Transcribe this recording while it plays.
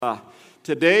Uh,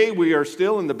 Today we are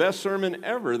still in the best sermon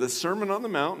ever, the Sermon on the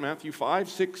Mount, Matthew 5,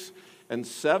 6, and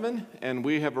 7, and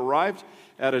we have arrived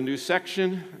at a new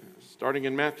section starting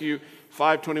in Matthew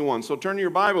 5:21. So turn your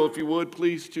Bible, if you would,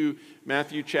 please, to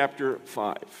Matthew chapter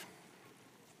 5.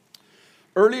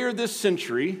 Earlier this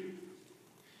century,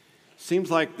 seems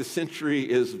like the century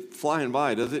is flying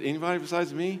by, does it? Anybody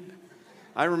besides me?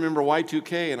 I remember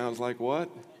Y2K, and I was like, what?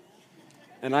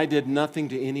 And I did nothing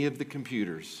to any of the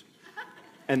computers.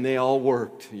 And they all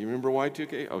worked. You remember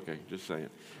Y2K? Okay, just saying.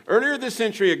 Earlier this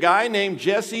century, a guy named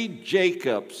Jesse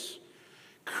Jacobs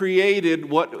created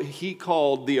what he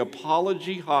called the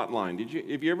Apology Hotline.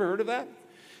 Have you ever heard of that?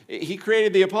 He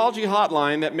created the Apology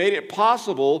Hotline that made it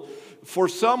possible for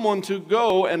someone to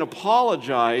go and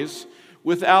apologize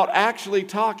without actually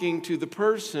talking to the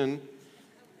person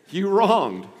you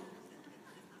wronged.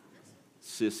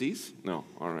 Sissies? No,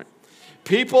 all right.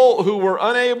 People who were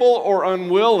unable or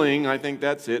unwilling, I think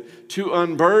that's it, to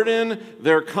unburden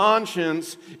their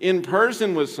conscience in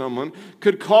person with someone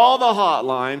could call the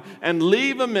hotline and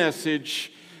leave a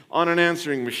message on an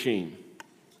answering machine.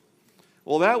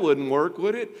 Well, that wouldn't work,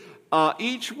 would it?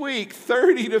 Each week,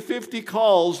 30 to 50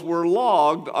 calls were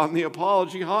logged on the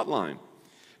Apology Hotline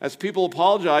as people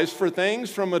apologized for things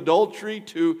from adultery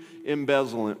to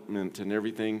embezzlement and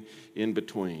everything in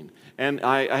between. And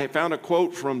I found a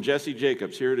quote from Jesse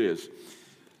Jacobs. Here it is.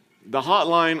 The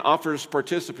hotline offers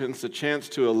participants a chance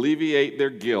to alleviate their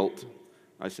guilt.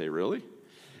 I say, really?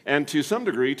 And to some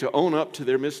degree, to own up to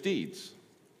their misdeeds.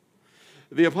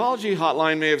 The Apology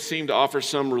Hotline may have seemed to offer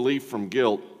some relief from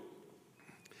guilt.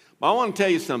 But I want to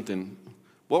tell you something.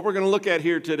 What we're going to look at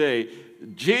here today,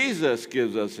 Jesus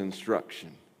gives us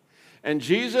instruction. And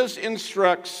Jesus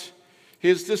instructs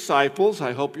his disciples,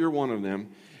 I hope you're one of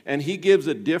them, and he gives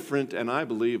a different and I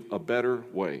believe a better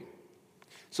way.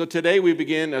 So today we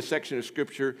begin a section of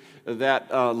Scripture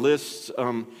that lists,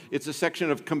 it's a section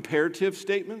of comparative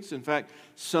statements. In fact,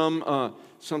 some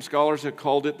scholars have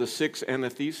called it the six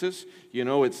antithesis. You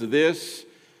know, it's this,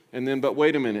 and then, but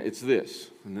wait a minute, it's this.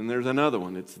 And then there's another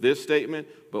one. It's this statement,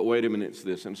 but wait a minute, it's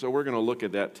this. And so we're going to look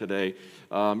at that today.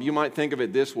 You might think of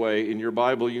it this way. In your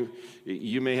Bible,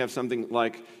 you may have something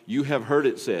like, you have heard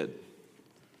it said,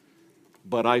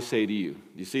 but I say to you.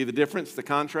 You see the difference, the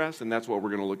contrast? And that's what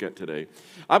we're going to look at today.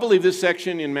 I believe this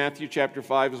section in Matthew chapter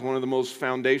 5 is one of the most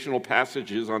foundational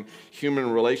passages on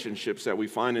human relationships that we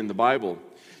find in the Bible.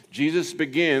 Jesus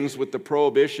begins with the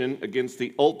prohibition against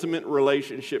the ultimate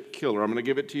relationship killer. I'm going to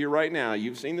give it to you right now.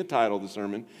 You've seen the title of the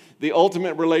sermon. The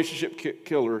ultimate relationship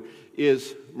killer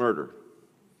is murder.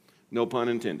 No pun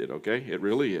intended, okay? It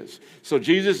really is. So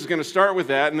Jesus is going to start with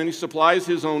that, and then he supplies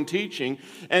his own teaching.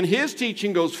 And his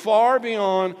teaching goes far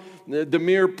beyond the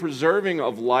mere preserving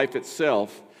of life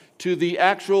itself to the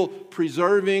actual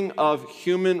preserving of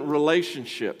human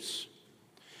relationships.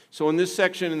 So in this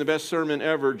section, in the best sermon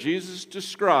ever, Jesus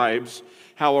describes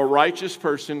how a righteous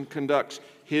person conducts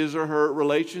his or her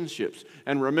relationships.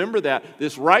 And remember that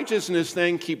this righteousness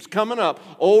thing keeps coming up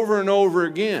over and over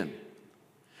again.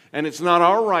 And it's not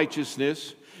our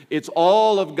righteousness, it's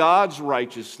all of God's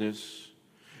righteousness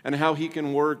and how he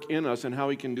can work in us and how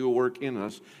he can do a work in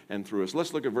us and through us.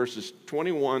 Let's look at verses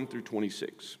 21 through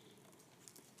 26.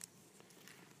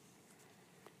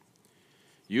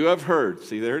 You have heard,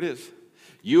 see there it is.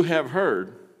 You have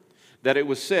heard that it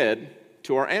was said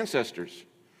to our ancestors,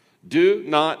 do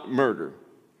not murder.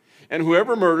 And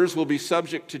whoever murders will be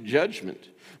subject to judgment.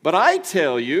 But I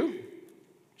tell you, did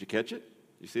you catch it?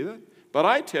 You see that? But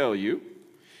I tell you,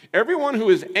 everyone who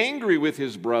is angry with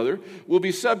his brother will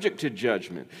be subject to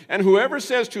judgment. And whoever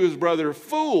says to his brother,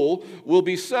 fool, will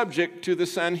be subject to the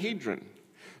Sanhedrin.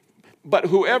 But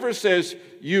whoever says,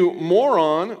 you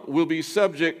moron, will be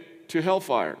subject to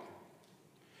hellfire.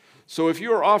 So if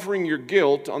you are offering your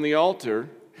guilt on the altar,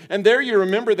 and there you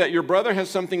remember that your brother has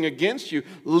something against you,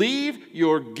 leave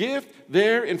your gift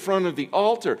there in front of the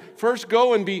altar. First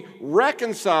go and be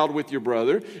reconciled with your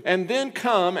brother, and then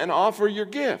come and offer your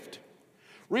gift.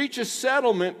 Reach a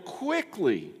settlement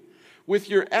quickly with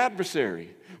your adversary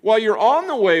while you're on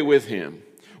the way with him,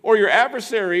 or your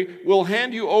adversary will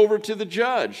hand you over to the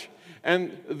judge,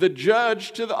 and the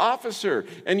judge to the officer,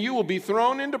 and you will be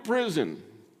thrown into prison.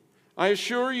 I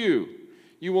assure you,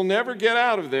 you will never get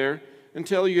out of there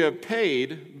until you have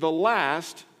paid the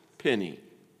last penny.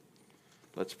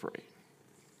 Let's pray.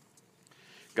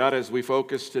 God, as we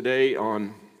focus today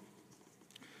on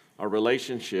our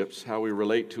relationships, how we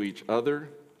relate to each other,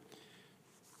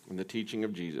 and the teaching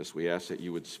of Jesus, we ask that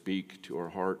you would speak to our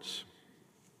hearts,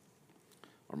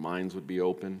 our minds would be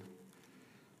open.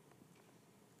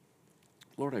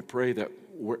 Lord, I pray that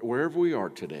wherever we are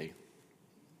today,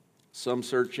 some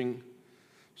searching,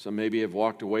 Some maybe have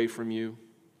walked away from you.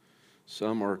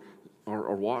 Some are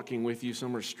walking with you.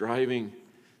 Some are striving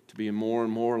to be more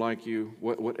and more like you.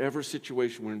 Whatever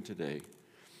situation we're in today,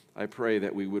 I pray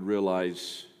that we would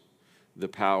realize the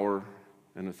power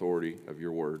and authority of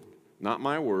your word. Not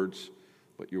my words,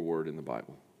 but your word in the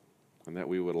Bible. And that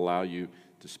we would allow you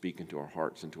to speak into our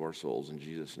hearts and to our souls. In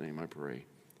Jesus' name I pray.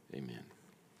 Amen.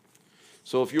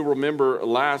 So if you remember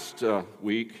last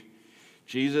week,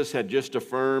 Jesus had just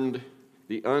affirmed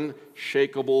the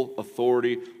unshakable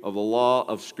authority of the law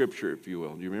of Scripture, if you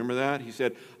will. Do you remember that? He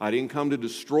said, I didn't come to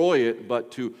destroy it,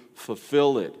 but to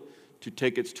fulfill it, to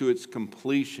take it to its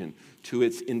completion, to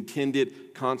its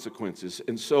intended consequences.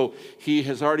 And so he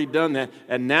has already done that,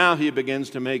 and now he begins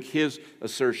to make his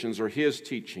assertions or his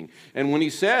teaching. And when he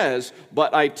says,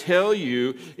 but I tell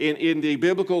you, in the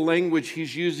biblical language,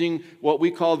 he's using what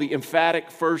we call the emphatic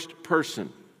first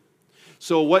person.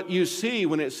 So what you see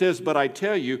when it says, but I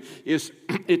tell you, is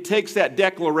it takes that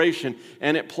declaration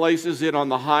and it places it on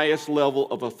the highest level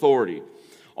of authority.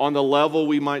 On the level,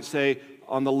 we might say,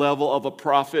 on the level of a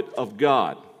prophet of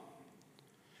God.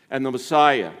 And the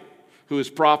Messiah, who is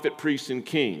prophet, priest, and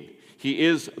king. He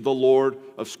is the Lord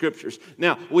of Scriptures.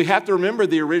 Now, we have to remember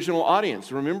the original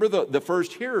audience. Remember the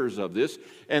first hearers of this,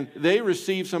 and they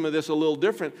received some of this a little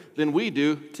different than we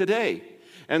do today.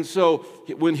 And so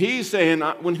when he's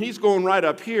going right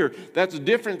up here, that's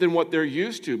different than what they're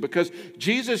used to, because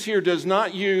Jesus here does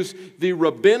not use the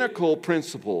rabbinical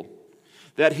principle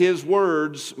that his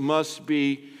words must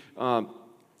be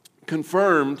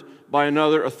confirmed by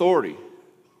another authority,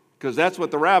 because that's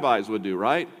what the rabbis would do,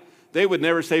 right? They would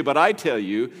never say, but I tell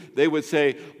you. They would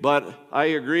say, but I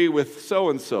agree with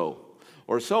so-and-so.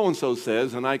 Or so-and-so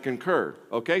says, and I concur.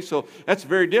 Okay, so that's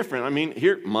very different. I mean,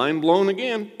 here, mind blown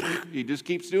again. He just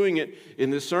keeps doing it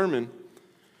in this sermon.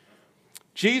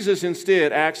 Jesus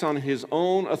instead acts on his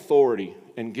own authority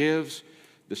and gives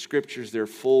the Scriptures their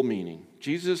full meaning.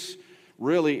 Jesus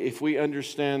really, if we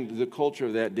understand the culture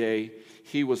of that day,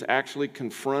 he was actually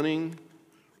confronting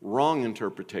wrong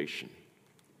interpretation.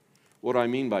 What do I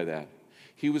mean by that?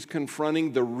 He was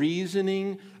confronting the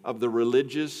reasoning of the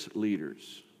religious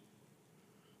leaders.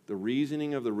 The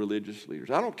reasoning of the religious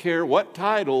leaders. I don't care what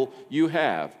title you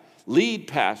have. Lead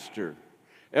pastor,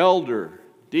 elder,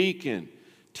 deacon,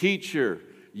 teacher,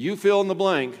 you fill in the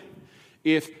blank.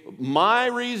 If my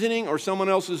reasoning or someone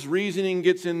else's reasoning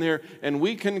gets in there and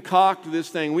we concoct this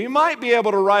thing, we might be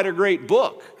able to write a great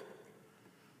book.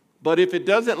 But if it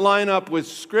doesn't line up with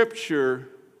Scripture,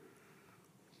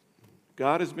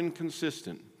 God has been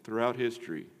consistent throughout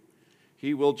history.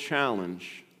 He will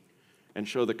challenge and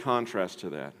show the contrast to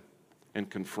that and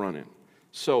confront it.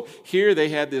 So here they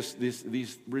had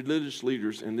these religious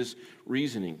leaders and this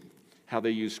reasoning, how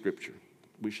they use Scripture.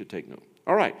 We should take note.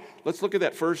 All right, let's look at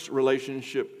that first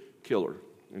relationship killer.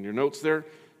 In your notes there,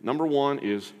 number one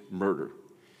is murder.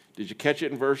 Did you catch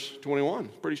it in verse 21?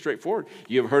 It's pretty straightforward.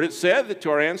 You have heard it said that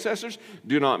to our ancestors,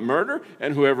 do not murder,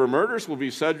 and whoever murders will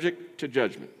be subject to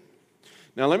judgment.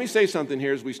 Now let me say something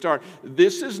here as we start.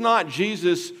 This is not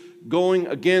Jesus going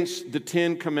against the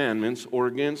Ten Commandments or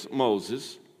against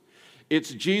Moses.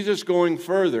 It's Jesus going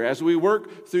further. As we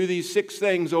work through these 6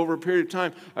 things over a period of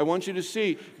time, I want you to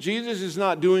see Jesus is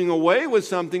not doing away with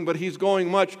something, but he's going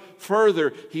much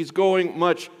further. He's going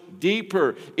much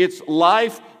deeper. It's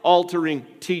life-altering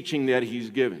teaching that he's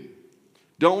given.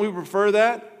 Don't we prefer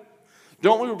that?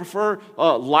 Don't we prefer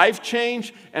life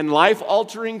change and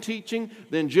life-altering teaching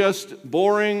than just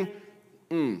boring,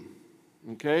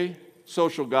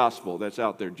 social gospel that's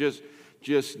out there? Just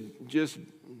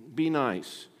be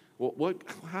nice. Well,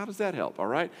 how does that help, all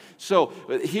right? So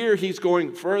here he's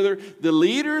going further. The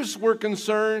leaders were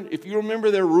concerned, if you remember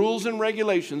their rules and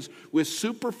regulations, with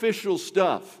superficial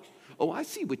stuff. Oh, I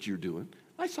see what you're doing.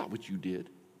 I saw what you did.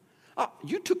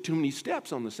 You took too many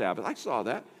steps on the Sabbath. I saw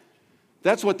that.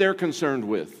 That's what they're concerned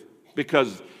with,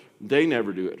 because they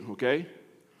never do it, okay?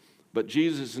 But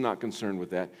Jesus is not concerned with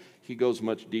that. He goes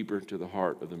much deeper to the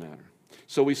heart of the matter.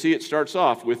 So we see it starts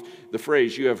off with the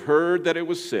phrase, you have heard that it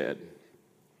was said.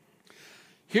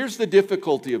 Here's the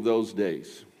difficulty of those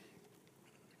days.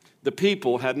 The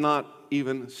people had not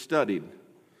even studied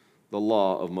the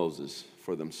law of Moses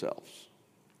for themselves.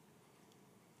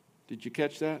 Did you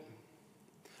catch that?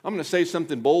 I'm going to say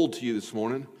something bold to you this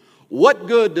morning. What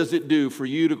good does it do for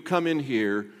you to come in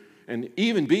here and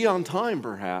even be on time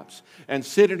perhaps and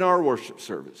sit in our worship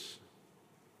service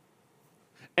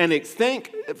and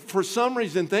for some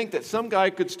reason think that some guy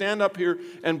could stand up here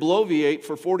and bloviate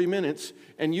for 40 minutes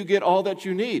and you get all that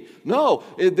you need? No,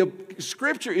 the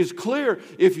Scripture is clear.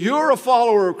 If you're a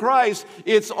follower of Christ,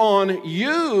 it's on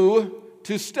you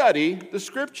to study the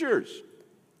Scriptures.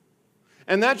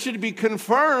 And that should be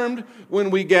confirmed when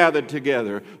we gather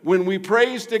together, when we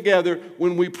praise together,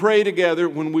 when we pray together,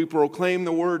 when we proclaim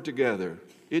the word together.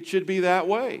 It should be that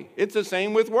way. It's the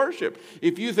same with worship.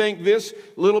 If you think this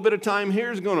little bit of time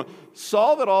here is going to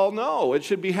solve it all, no. It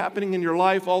should be happening in your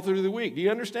life all through the week. Do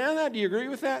you understand that? Do you agree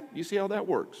with that? Do you see how that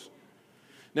works?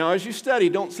 Now, as you study,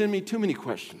 don't send me too many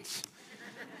questions.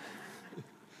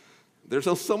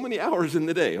 There's so many hours in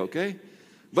the day, okay?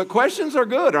 But questions are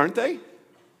good, aren't they?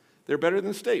 They're better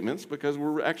than statements because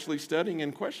we're actually studying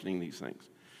and questioning these things.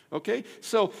 Okay?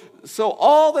 So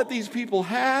all that these people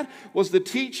had was the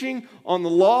teaching on the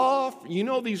law. You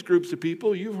know these groups of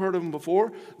people. You've heard of them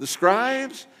before. The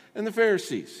scribes and the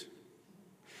Pharisees.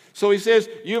 So he says,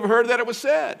 you've heard that it was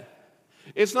said.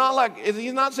 It's not like,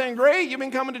 he's not saying, great, you've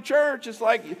been coming to church. It's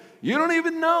like, you don't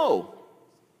even know.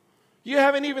 You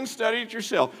haven't even studied it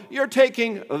yourself. You're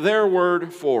taking their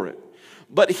word for it.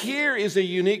 But here is a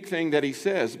unique thing that he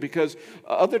says, because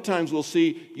other times we'll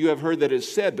see you have heard that it's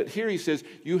said, but here he says,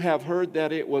 you have heard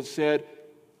that it was said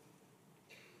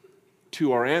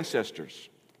to our ancestors.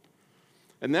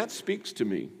 And that speaks to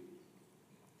me.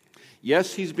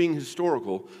 Yes, he's being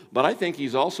historical, but I think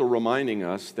he's also reminding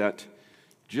us that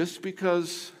just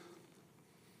because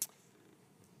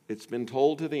it's been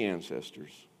told to the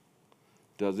ancestors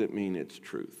doesn't mean it's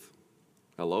truth.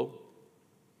 Hello?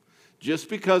 Just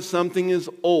because something is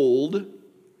old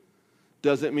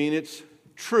doesn't mean it's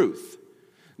truth.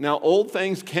 Now, old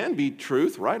things can be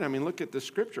truth, right? I mean, look at the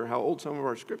scripture, how old some of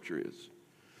our scripture is.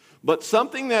 But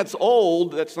something that's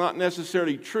old, that's not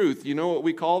necessarily truth, you know what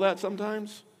we call that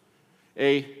sometimes?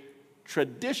 A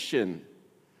tradition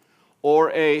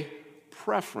or a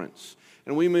preference.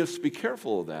 And we must be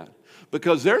careful of that.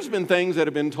 Because there's been things that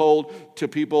have been told to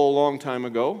people a long time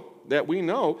ago that we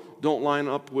know don't line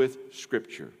up with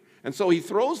Scripture. And so he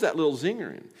throws that little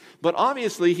zinger in. But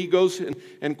obviously he goes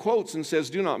and quotes and says,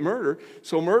 do not murder.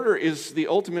 So murder is the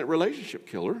ultimate relationship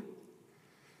killer.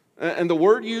 And the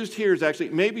word used here is actually,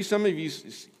 maybe some of you,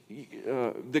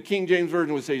 the King James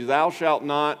Version would say, thou shalt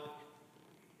not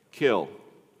kill.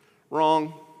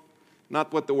 Wrong.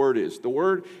 Not what the word is. The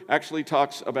word actually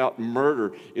talks about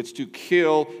murder. It's to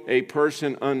kill a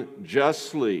person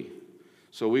unjustly.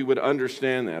 So we would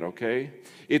understand that, okay?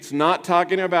 It's not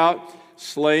talking about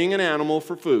slaying an animal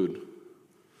for food.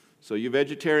 So you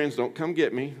vegetarians, don't come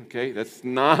get me, okay? That's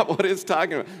not what it's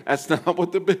talking about. That's not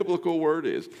what the biblical word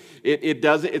is.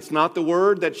 It's not the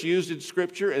word that's used in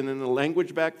Scripture and in the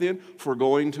language back then for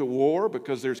going to war,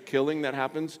 because there's killing that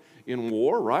happens in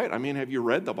war, right? I mean, have you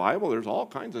read the Bible? There's all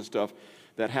kinds of stuff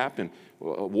that happen,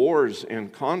 wars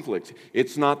and conflicts.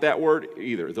 It's not that word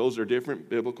either. Those are different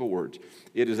biblical words.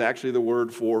 It is actually the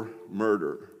word for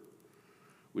murder,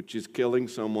 which is killing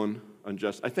someone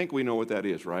unjust. I think we know what that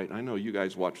is, right? I know you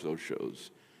guys watch those shows,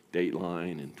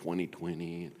 Dateline and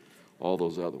 2020 and all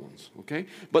those other ones, okay?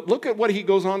 But look at what he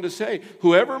goes on to say.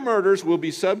 Whoever murders will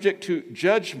be subject to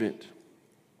judgment.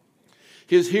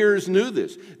 His hearers knew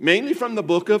this. Mainly from the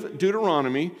book of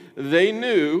Deuteronomy, they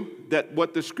knew that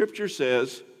what the Scripture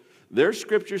says, their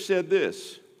Scripture said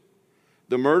this.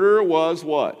 The murderer was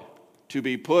what? To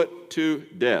be put to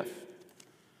death.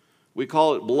 We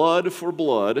call it blood for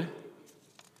blood.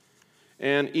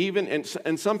 And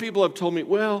some people have told me,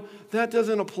 well, that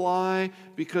doesn't apply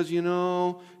because,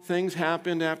 things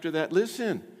happened after that.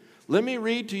 Listen, let me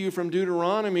read to you from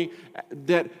Deuteronomy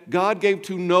that God gave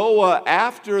to Noah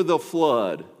after the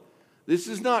flood. This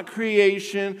is not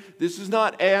creation. This is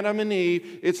not Adam and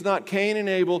Eve. It's not Cain and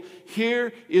Abel.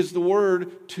 Here is the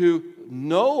word to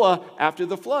Noah after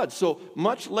the flood. So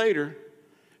much later,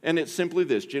 and it's simply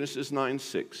this, Genesis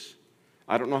 9:6.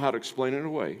 I don't know how to explain it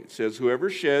away. It says, whoever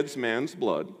sheds man's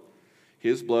blood,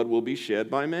 his blood will be shed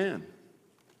by man.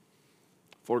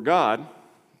 For God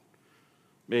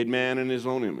made man in his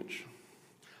own image.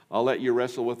 I'll let you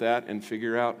wrestle with that and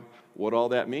figure out what all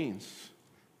that means,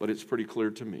 but it's pretty clear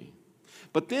to me.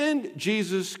 But then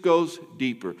Jesus goes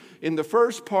deeper. In the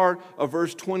first part of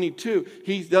verse 22,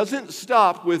 he doesn't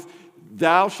stop with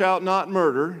thou shalt not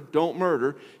murder, don't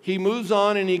murder. He moves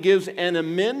on and he gives an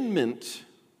amendment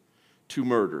to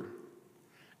murder,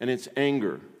 and it's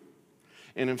anger.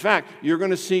 And in fact, you're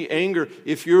going to see anger.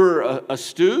 If you're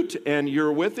astute and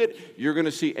you're with it, you're going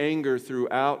to see anger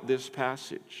throughout this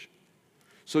passage.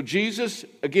 So Jesus,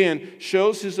 again,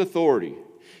 shows his authority.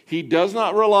 He does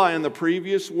not rely on the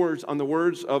previous words, on the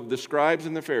words of the scribes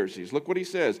and the Pharisees. Look what he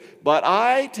says. But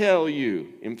I tell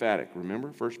you, emphatic,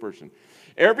 remember, first person.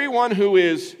 Everyone who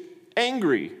is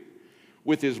angry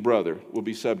with his brother will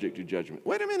be subject to judgment.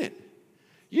 Wait a minute.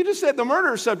 You just said the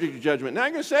murderer is subject to judgment. Now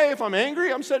you're going to say if I'm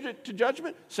angry, I'm subject to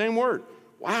judgment? Same word.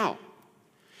 Wow.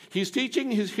 He's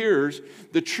teaching his hearers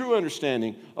the true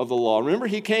understanding of the law. Remember,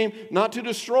 he came not to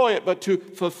destroy it, but to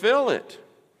fulfill it,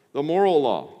 the moral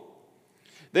law.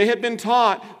 They had been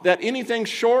taught that anything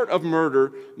short of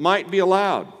murder might be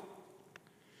allowed.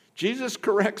 Jesus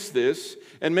corrects this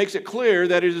and makes it clear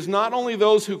that it is not only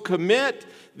those who commit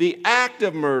the act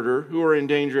of murder who are in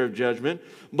danger of judgment,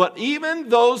 but even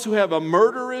those who have a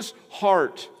murderous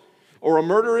heart or a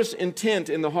murderous intent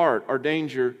in the heart are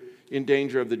in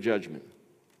danger of the judgment.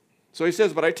 So he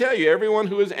says, but I tell you, everyone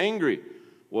who is angry.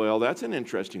 Well, that's an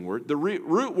interesting word. The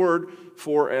root word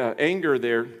for anger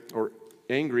there, or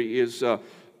angry, is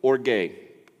orge.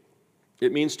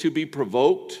 It means to be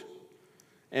provoked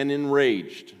and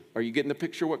enraged. Are you getting the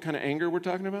picture what kind of anger we're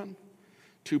talking about?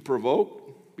 To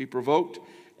provoke, be provoked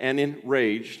and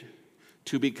enraged,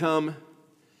 to become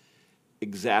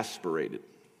exasperated.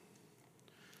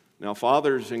 Now,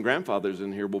 fathers and grandfathers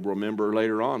in here will remember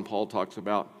later on, Paul talks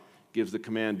about, gives the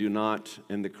command, do not,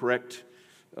 and the correct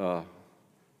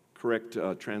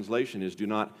translation is, do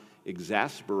not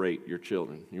exasperate your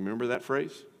children. You remember that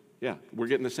phrase? Yeah, we're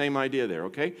getting the same idea there,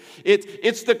 okay?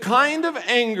 It's the kind of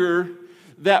anger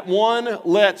that one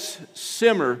lets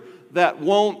simmer that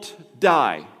won't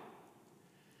die.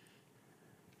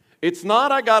 It's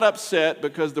not I got upset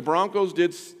because the Broncos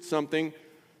did something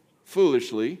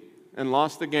foolishly and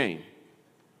lost the game.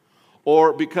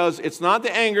 Or because it's not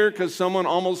the anger because someone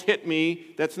almost hit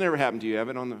me. That's never happened to you, have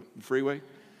it, on the freeway?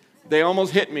 They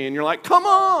almost hit me and you're like, come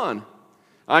on!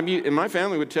 And my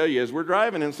family would tell you, as we're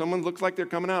driving and someone looks like they're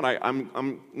coming out,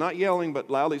 I'm not yelling but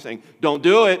loudly saying, don't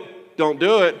do it, don't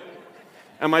do it.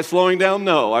 Am I slowing down?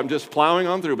 No, I'm just plowing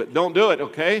on through, but don't do it,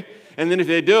 okay? And then if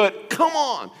they do it, come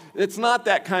on. It's not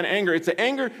that kind of anger. It's the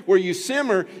anger where you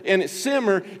simmer and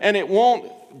it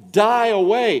won't die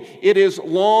away. It is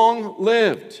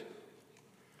long-lived.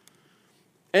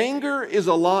 Anger is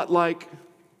a lot like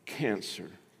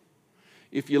cancer.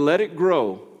 If you let it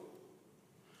grow,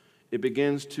 it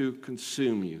begins to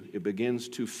consume you. It begins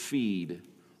to feed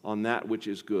on that which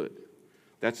is good.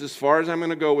 That's as far as I'm going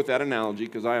to go with that analogy,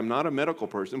 because I am not a medical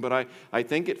person, but I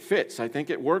think it fits. I think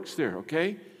it works there,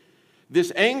 okay?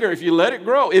 This anger, if you let it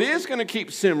grow, it is going to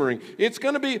keep simmering. It's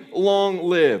going to be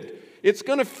long-lived. It's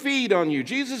going to feed on you.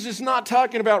 Jesus is not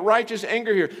talking about righteous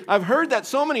anger here. I've heard that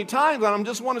so many times, and I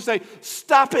just want to say,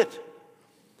 stop it.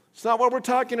 It's not what we're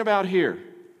talking about here.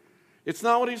 It's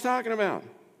not what he's talking about.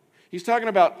 He's talking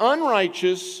about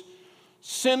unrighteous,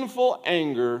 sinful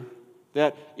anger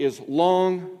that is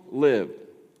long-lived.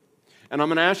 And I'm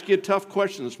going to ask you a tough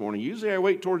question this morning. Usually I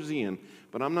wait towards the end,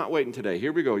 but I'm not waiting today.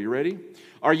 Here we go. You ready?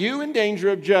 Are you in danger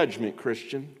of judgment,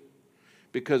 Christian,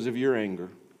 because of your anger?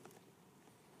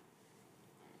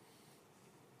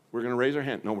 We're going to raise our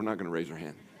hand. No, we're not going to raise our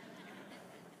hand.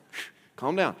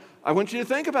 Calm down. I want you to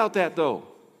think about that, though.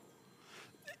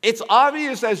 It's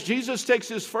obvious as Jesus takes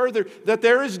this further that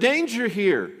there is danger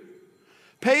here.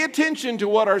 Pay attention to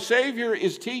what our Savior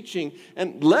is teaching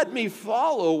and let me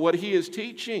follow what he is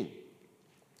teaching.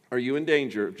 Are you in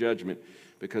danger of judgment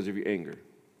because of your anger?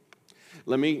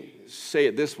 Let me say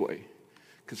it this way,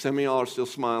 because some of y'all are still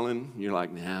smiling. You're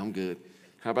like, nah, I'm good.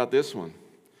 How about this one?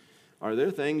 Are there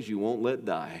things you won't let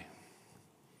die?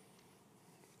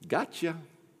 Gotcha.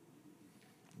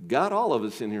 Got all of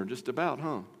us in here just about,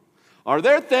 huh? Are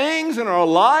there things in our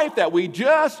life that we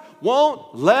just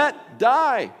won't let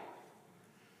die?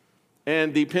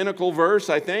 And the pinnacle verse,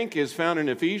 I think, is found in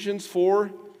Ephesians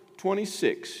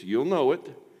 4:26. You'll know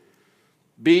it.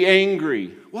 Be angry.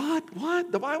 What?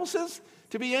 The Bible says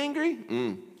to be angry?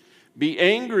 Be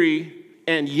angry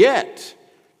and yet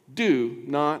do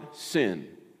not sin.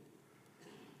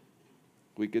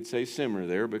 We could say simmer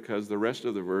there because the rest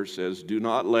of the verse says, do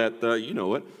not let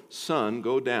the, sun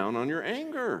go down on your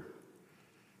anger.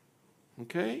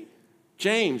 Okay?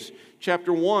 James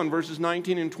chapter 1, verses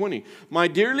 19 and 20. My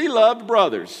dearly loved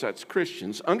brothers, that's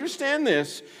Christians, understand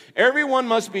this. Everyone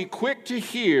must be quick to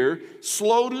hear,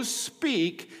 slow to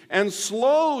speak, and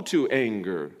slow to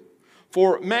anger.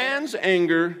 For man's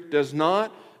anger does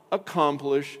not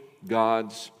accomplish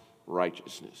God's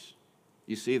righteousness.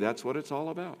 You see, that's what it's all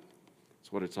about.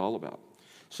 That's what it's all about.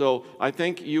 So I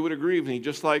think you would agree with me,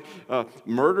 just like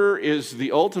murder is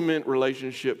the ultimate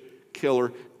relationship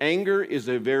killer, anger is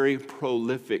a very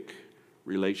prolific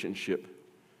relationship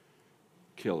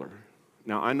killer.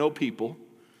 Now, I know people.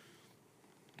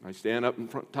 I stand up and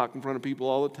talk in front of people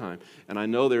all the time, and I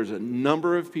know there's a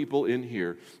number of people in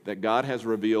here that God has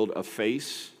revealed a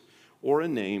face or a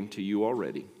name to you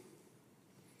already,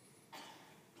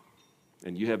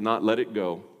 and you have not let it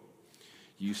go.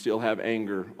 You still have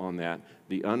anger on that.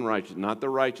 The unrighteous, not the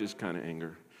righteous kind of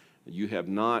anger. You have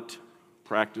not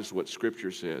practiced what Scripture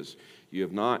says. You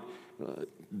have not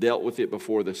dealt with it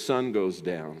before the sun goes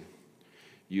down.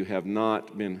 You have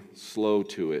not been slow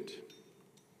to it.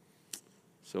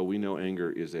 So we know anger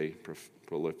is a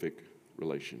prolific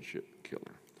relationship killer.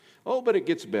 Oh, but it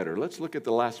gets better. Let's look at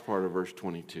the last part of verse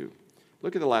 22.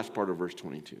 Look at the last part of verse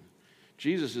 22.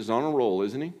 Jesus is on a roll,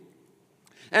 isn't he?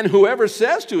 And whoever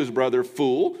says to his brother,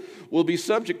 fool, will be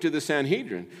subject to the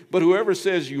Sanhedrin. But whoever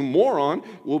says, you moron,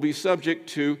 will be subject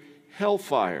to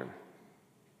hellfire.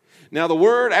 Now, the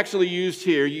word actually used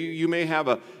here,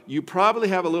 you probably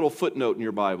have a little footnote in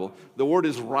your Bible. The word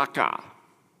is raka,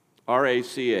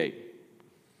 R-A-C-A.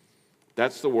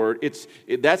 That's the word.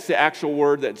 That's the actual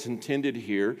word that's intended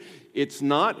here. It's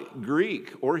not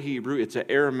Greek or Hebrew. It's an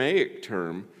Aramaic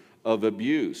term of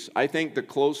abuse. I think the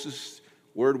closest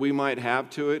word we might have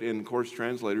to it, and of course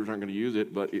translators aren't going to use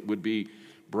it, but it would be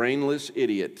brainless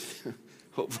idiot.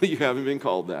 Hopefully you haven't been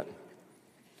called that.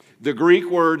 The Greek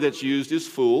word that's used is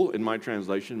fool, in my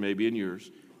translation, maybe in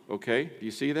yours. Okay, do you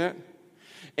see that?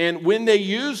 And when they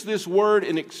use this word,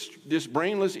 this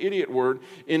brainless idiot word,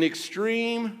 in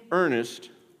extreme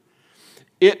earnest,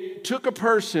 it took a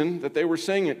person that they were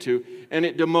saying it to, and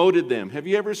it demoted them. Have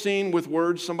you ever seen with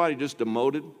words somebody just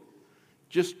demoted?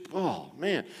 Just, oh,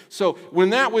 man. So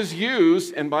when that was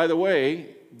used, and by the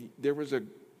way, there was a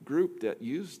group that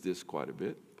used this quite a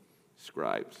bit,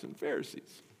 scribes and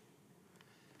Pharisees.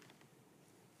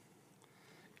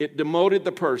 It demoted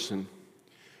the person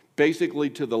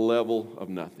basically to the level of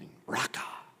nothing. Raka.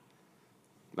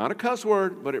 Not a cuss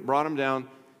word, but it brought them down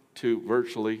to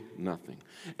virtually nothing.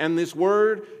 And this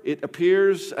word, it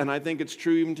appears, and I think it's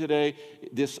true even today,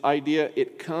 this idea,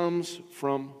 it comes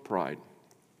from pride.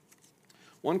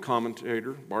 One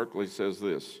commentator, Barclay, says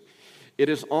this: it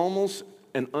is almost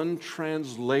an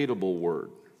untranslatable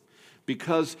word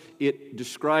because it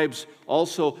describes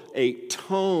also a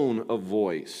tone of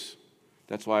voice.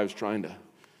 That's why I was trying to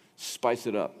spice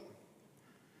it up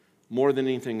more than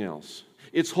anything else.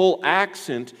 Its whole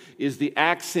accent is the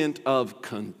accent of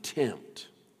contempt.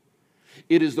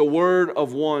 It is the word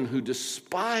of one who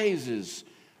despises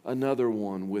another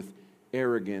one with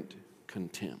arrogant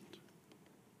contempt.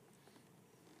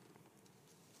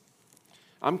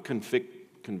 I'm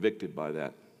convicted by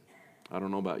that. I don't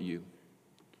know about you.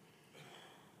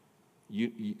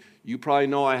 You probably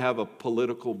know I have a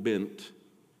political bent.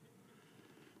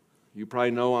 You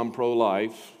probably know I'm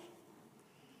pro-life.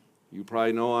 You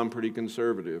probably know I'm pretty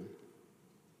conservative.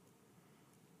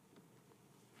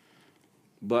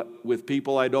 But with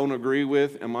people I don't agree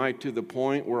with, am I to the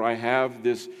point where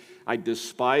I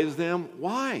despise them?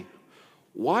 Why?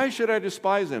 Why should I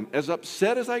despise them? As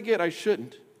upset as I get, I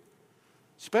shouldn't.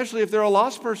 Especially if they're a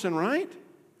lost person, right?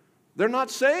 They're not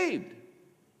saved.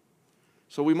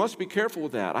 So we must be careful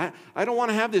with that. I don't want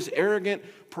to have this arrogant,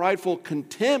 prideful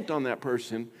contempt on that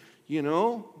person. You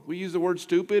know, we use the word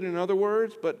stupid in other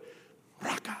words, but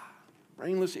raka,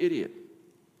 brainless idiot.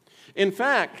 In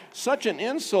fact, such an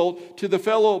insult to the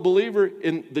fellow believer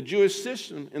in the Jewish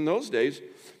system in those days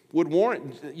would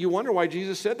warrant, you wonder why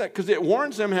Jesus said that, because it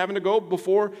warrants them having to go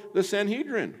before the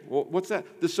Sanhedrin. Well, what's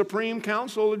that? The Supreme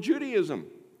Council of Judaism.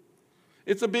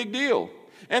 It's a big deal.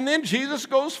 And then Jesus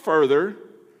goes further,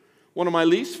 one of my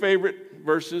least favorite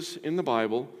verses in the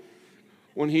Bible,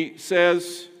 when he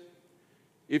says,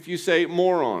 if you say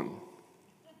moron.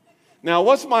 Now,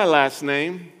 what's my last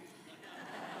name?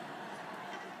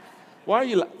 Why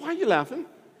are you laughing?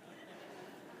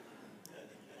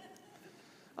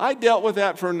 I dealt with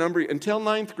that for a number, until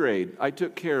 9th grade. I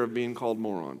took care of being called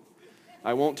moron.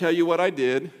 I won't tell you what I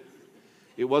did.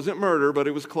 It wasn't murder, but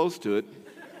it was close to it.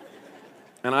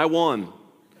 And I won.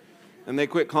 And they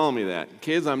quit calling me that.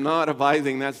 Kids, I'm not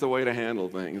advising that's the way to handle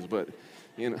things, but,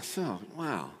 so,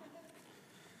 wow.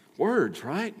 Words,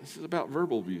 right? This is about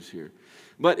verbal abuse here.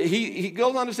 But he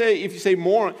goes on to say, if you say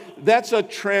moron, that's a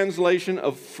translation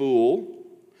of fool.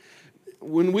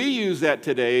 When we use that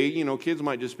today, kids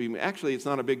might just be, actually it's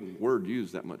not a big word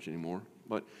used that much anymore,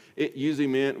 but it usually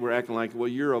meant we're acting like, well,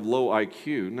 you're of low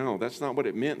IQ. No, that's not what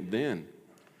it meant then.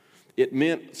 It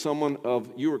meant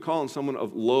you were calling someone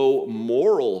of low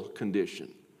moral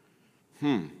condition.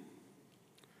 You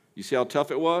see how tough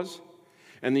it was?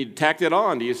 And he tacked it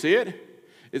on. Do you see it?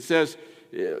 It says,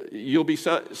 you'll be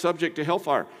subject to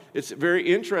hellfire. It's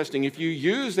very interesting. If you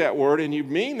use that word and you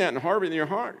mean that and harbor it in your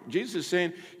heart, Jesus is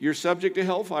saying you're subject to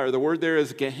hellfire. The word there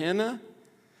is Gehenna.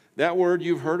 That word,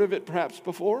 you've heard of it perhaps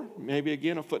before. Maybe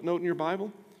again a footnote in your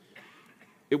Bible.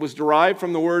 It was derived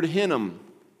from the word Hinnom.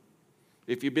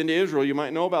 If you've been to Israel, you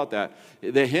might know about that.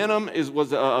 The Hinnom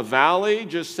was a valley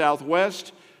just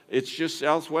southwest. It's just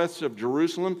southwest of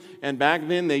Jerusalem. And back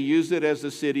then they used it as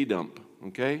a city dump.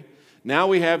 Okay? Now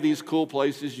we have these cool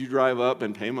places you drive up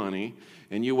and pay money,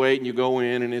 and you wait and you go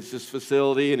in, and it's this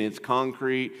facility, and it's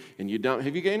concrete, and you dump.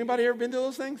 Anybody ever been to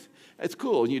those things? It's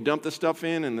cool. And you dump the stuff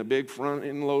in, and the big front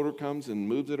end loader comes and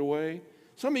moves it away.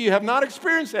 Some of you have not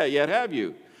experienced that yet, have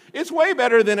you? It's way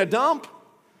better than a dump.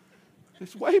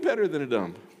 It's way better than a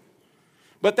dump.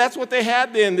 But that's what they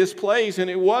had then, this place, and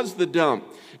it was the dump.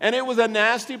 And it was a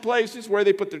nasty place. It's where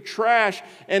they put the trash.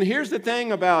 And here's the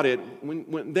thing about it.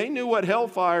 When they knew what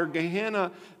hellfire,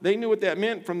 Gehenna, they knew what that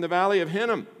meant from the valley of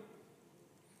Hinnom.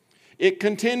 It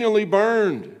continually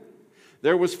burned.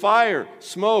 There was fire,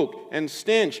 smoke, and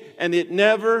stench, and it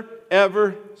never,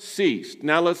 ever ceased.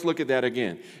 Now let's look at that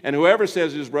again. And whoever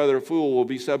says his brother a fool will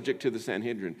be subject to the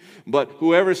Sanhedrin. But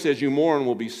whoever says you mourn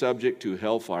will be subject to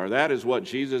hellfire. That is what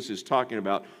Jesus is talking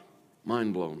about.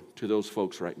 Mind blown to those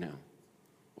folks right now.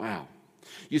 Wow.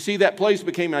 You see, that place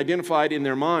became identified in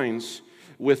their minds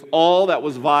with all that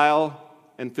was vile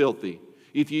and filthy.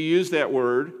 If you use that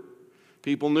word,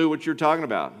 people knew what you're talking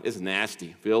about. It's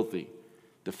nasty, filthy,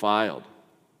 defiled.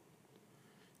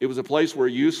 It was a place where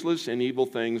useless and evil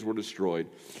things were destroyed.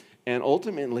 And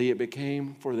ultimately, it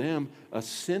became for them a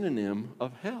synonym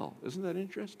of hell. Isn't that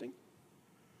interesting?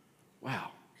 Wow.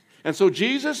 And so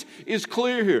Jesus is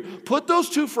clear here. Put those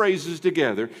two phrases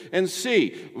together and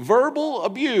see. Verbal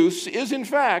abuse is, in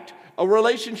fact, a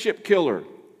relationship killer.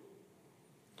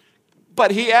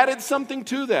 But he added something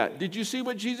to that. Did you see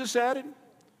what Jesus added?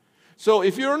 So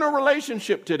if you're in a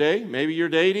relationship today, maybe you're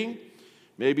dating,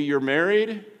 maybe you're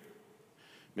married,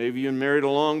 maybe you've been married a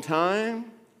long time,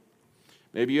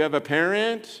 maybe you have a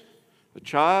parent, a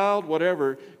child,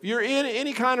 whatever. If you're in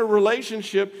any kind of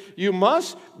relationship, you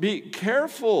must be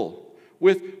careful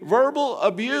with verbal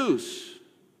abuse.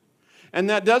 And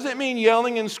that doesn't mean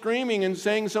yelling and screaming and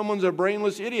saying someone's a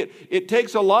brainless idiot. It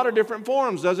takes a lot of different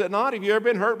forms, does it not? Have you ever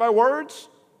been hurt by words?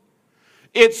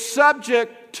 It's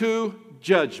subject to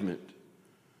judgment.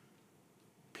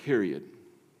 Period.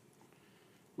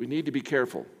 We need to be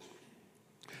careful.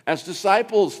 As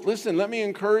disciples, listen, let me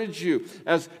encourage you.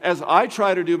 As I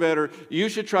try to do better, you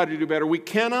should try to do better. We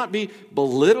cannot be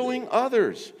belittling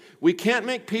others. We can't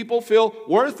make people feel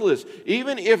worthless,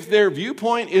 even if their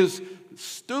viewpoint is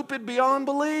stupid beyond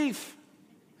belief.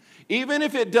 Even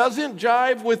if it doesn't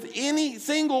jive with any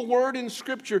single word in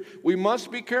Scripture, we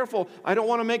must be careful. I don't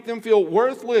want to make them feel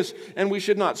worthless, and we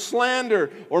should not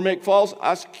slander or make false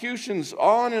accusations,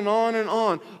 on and on and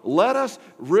on. Let us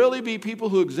really be people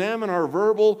who examine our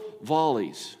verbal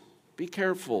volleys. Be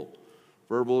careful.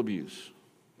 Verbal abuse.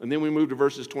 And then we move to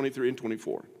verses 23 and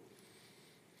 24.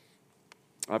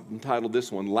 I've entitled this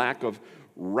one, Lack of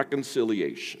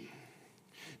Reconciliation.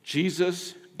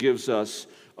 Jesus gives us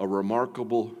a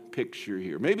remarkable picture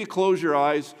here. Maybe close your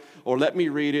eyes, or let me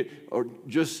read it, or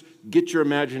just get your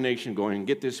imagination going and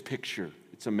get this picture.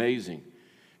 It's amazing.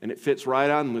 And it fits right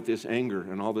on with this anger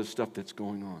and all this stuff that's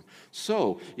going on.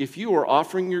 So, if you are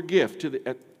offering your gift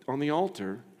on the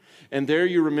altar, and there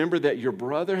you remember that your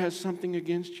brother has something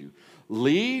against you,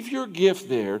 leave your gift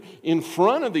there in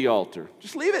front of the altar.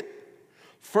 Just leave it.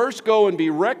 First go and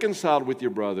be reconciled with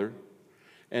your brother,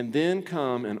 and then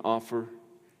come and offer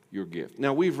your gift.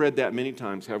 Now, we've read that many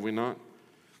times, have we not?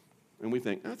 And we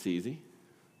think, that's easy.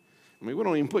 I mean, we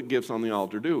don't even put gifts on the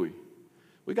altar, do we?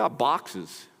 We got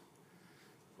boxes.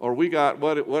 Or we got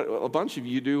what a bunch of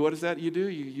you do. What is that you do?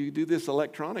 You do this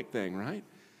electronic thing, right?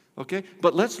 Okay?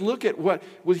 But let's look at what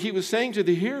he was saying to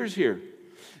the hearers here.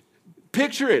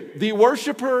 Picture it. The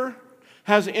worshiper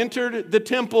has entered the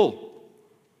temple.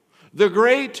 The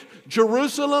great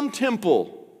Jerusalem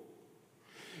temple.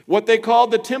 What they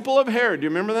called the Temple of Herod. Do you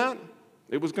remember that?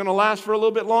 It was going to last for a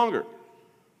little bit longer.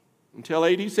 Until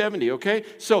AD 70, okay?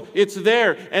 So it's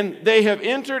there. And they have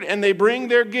entered and they bring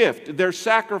their gift. Their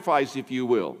sacrifice, if you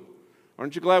will.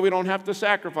 Aren't you glad we don't have to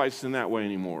sacrifice in that way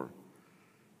anymore?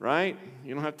 Right?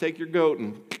 You don't have to take your goat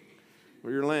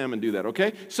or your lamb and do that,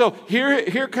 okay? So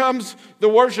here comes the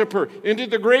worshiper into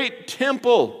the great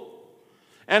temple.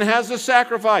 And has a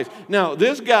sacrifice. Now,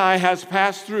 this guy has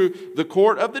passed through the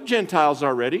court of the Gentiles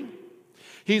already.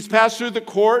 He's passed through the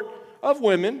court of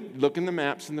women. Look in the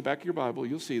maps in the back of your Bible.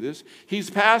 You'll see this. He's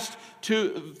passed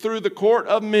through the court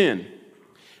of men.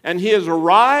 And he has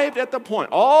arrived at the point,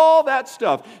 all that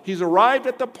stuff, he's arrived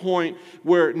at the point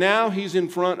where now he's in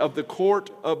front of the court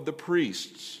of the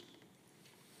priests,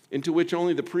 into which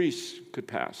only the priests could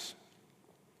pass.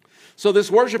 So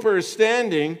this worshiper is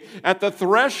standing at the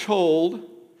threshold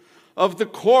of the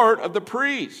court of the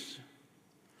priests.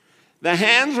 The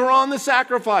hands are on the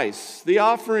sacrifice, the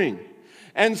offering.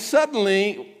 And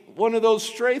suddenly, one of those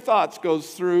stray thoughts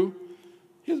goes through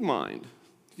his mind.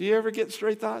 Do you ever get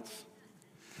stray thoughts?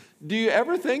 Do you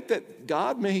ever think that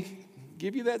God may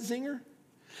give you that zinger?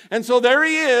 And so there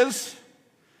he is.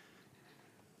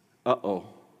 Uh-oh.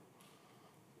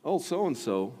 Oh,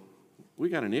 so-and-so, we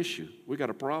got an issue. We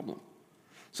got a problem.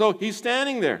 So he's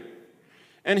standing there,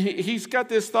 and he's got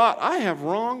this thought, I have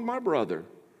wronged my brother.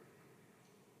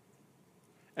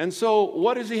 And so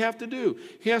what does he have to do?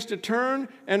 He has to turn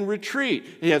and retreat.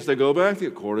 He has to go back to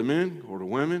the court of men, court of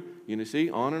women, you see,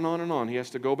 on and on and on. He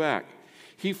has to go back.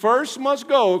 He first must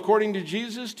go, according to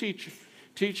Jesus'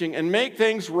 teaching, and make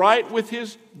things right with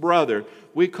his brother.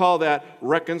 We call that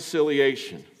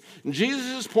reconciliation. And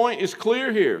Jesus' point is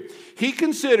clear here. He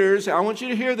considers, I want you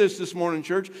to hear this morning,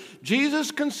 church,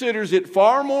 Jesus considers it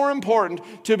far more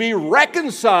important to be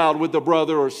reconciled with the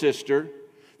brother or sister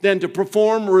than to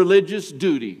perform religious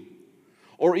duty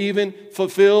or even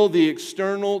fulfill the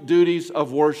external duties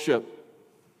of worship.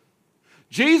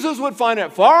 Jesus would find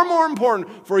it far more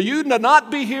important for you to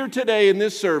not be here today in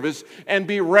this service and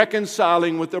be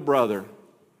reconciling with a brother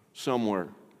somewhere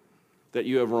that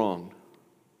you have wronged.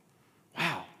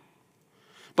 Wow.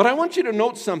 But I want you to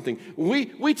note something.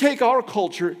 We take our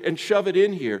culture and shove it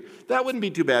in here. That wouldn't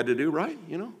be too bad to do, right?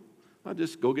 You know, I'll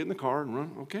just go get in the car and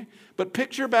run, okay? But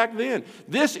picture back then,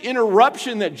 this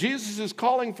interruption that Jesus is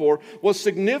calling for was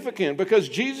significant because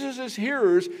Jesus'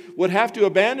 hearers would have to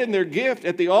abandon their gift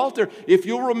at the altar. If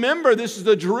you'll remember, this is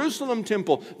the Jerusalem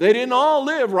temple. They didn't all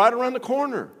live right around the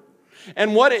corner.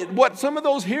 And what some of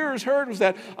those hearers heard was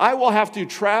that I will have to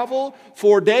travel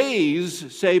for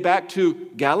days, say back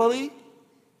to Galilee,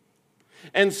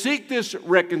 and seek this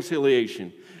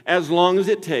reconciliation as long as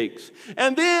it takes.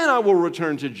 And then I will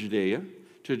return to Judea,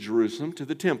 to Jerusalem, to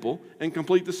the temple, and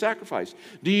complete the sacrifice.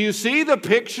 Do you see the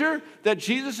picture that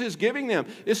Jesus is giving them?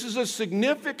 This is a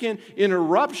significant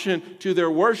interruption to their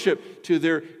worship, to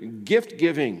their gift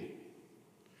giving.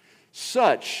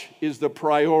 Such is the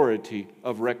priority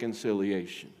of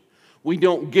reconciliation. We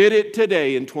don't get it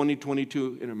today in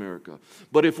 2022 in America.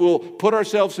 But if we'll put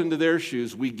ourselves into their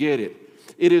shoes, we get it.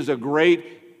 It is a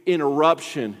great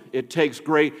interruption. It takes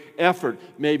great effort,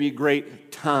 maybe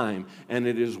great time, and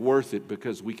it is worth it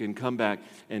because we can come back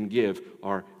and give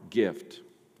our gift.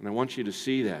 And I want you to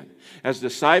see that. As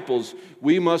disciples,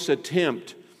 we must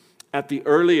attempt at the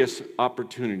earliest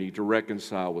opportunity to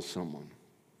reconcile with someone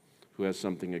who has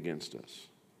something against us.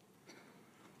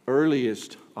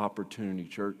 Earliest opportunity,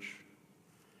 church.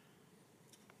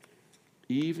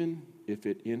 Even if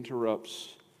it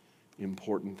interrupts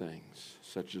important things,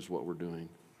 such as what we're doing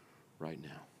right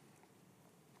now.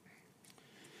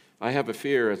 I have a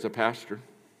fear as a pastor.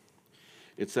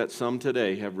 It's that some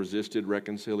today have resisted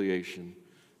reconciliation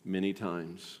many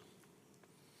times,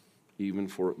 even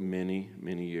for many,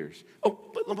 many years. Oh,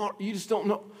 but Lamar, you just don't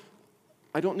know.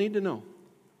 I don't need to know.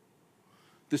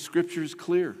 The scripture is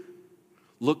clear.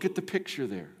 Look at the picture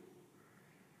there.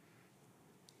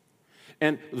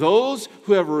 And those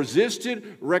who have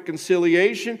resisted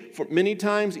reconciliation for many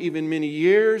times, even many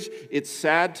years, it's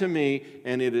sad to me,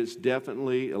 and it is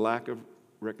definitely, a lack of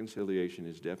reconciliation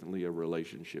is definitely a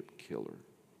relationship killer.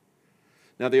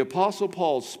 Now, the Apostle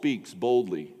Paul speaks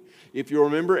boldly. If you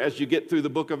remember, as you get through the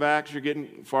book of Acts, you're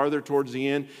getting farther towards the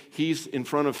end, he's in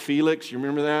front of Felix. You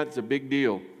remember that? It's a big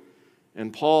deal.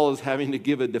 And Paul is having to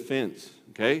give a defense,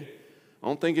 okay? I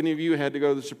don't think any of you had to go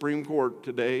to the Supreme Court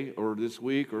today or this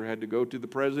week or had to go to the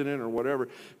president or whatever.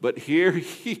 But here,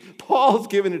 Paul's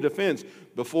giving a defense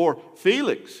before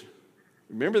Felix.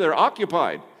 Remember, they're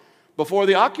occupied. Before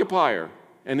the occupier.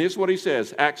 And this is what he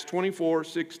says, Acts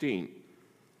 24:16.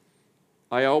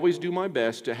 I always do my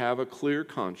best to have a clear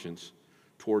conscience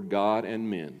toward God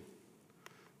and men.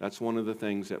 That's one of the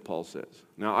things that Paul says.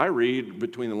 Now, I read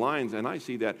between the lines and I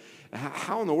see that.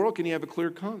 How in the world can you have a clear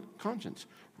conscience?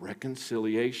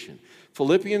 Reconciliation.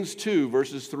 Philippians 2,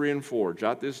 verses 3 and 4.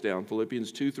 Jot this down.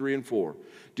 Philippians 2, 3 and 4.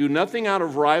 Do nothing out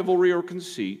of rivalry or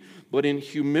conceit, but in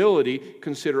humility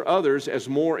consider others as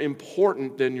more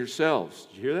important than yourselves.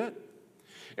 Did you hear that?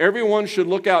 Everyone should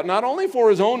look out not only for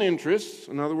his own interests,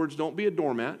 in other words, don't be a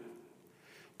doormat,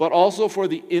 but also for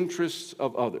the interests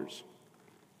of others.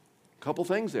 A couple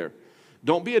things there.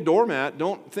 Don't be a doormat.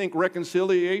 Don't think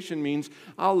reconciliation means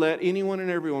I'll let anyone and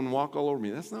everyone walk all over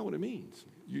me. That's not what it means.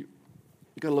 You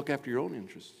got to look after your own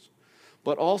interests.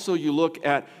 But also you look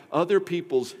at other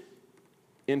people's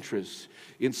interests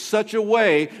in such a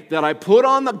way that I put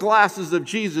on the glasses of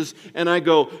Jesus and I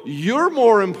go, you're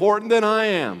more important than I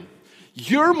am.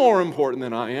 You're more important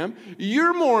than I am.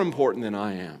 You're more important than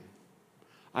I am.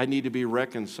 I need to be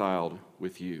reconciled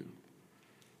with you.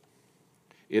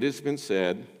 It has been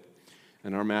said,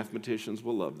 and our mathematicians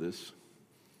will love this.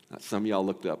 Some of y'all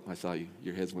looked up. I saw you.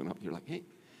 Your heads went up. You're like, hey.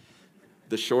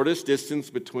 The shortest distance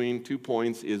between 2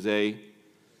 points is a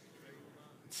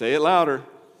Say it louder.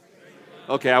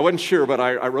 Okay, I wasn't sure, but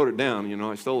I wrote it down. You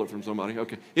know, I stole it from somebody.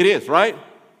 Okay, it is, right?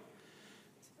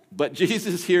 But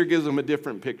Jesus here gives them a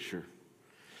different picture.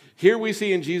 Here we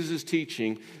see in Jesus'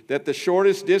 teaching that the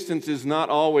shortest distance is not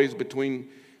always between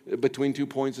 2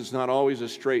 points. It's not always a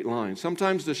straight line.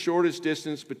 Sometimes the shortest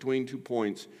distance between 2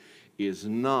 points is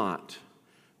not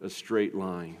a straight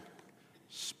line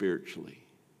spiritually.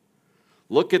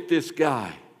 Look at this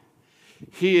guy.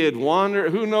 He had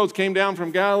wandered, who knows, came down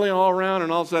from Galilee all around,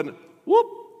 and all of a sudden, whoop,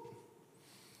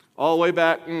 all the way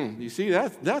back. You see,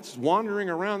 that's wandering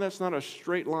around. That's not a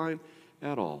straight line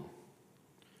at all.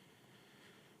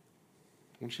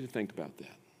 I want you to think about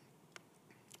that.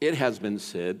 It has been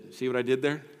said, see what I did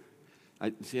there?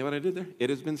 See what I did there?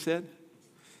 It has been said,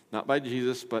 not by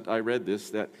Jesus, but I read this,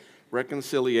 that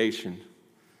reconciliation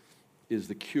is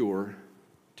the cure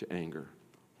to anger.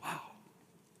 Wow.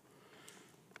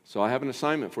 So I have an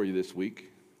assignment for you this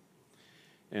week,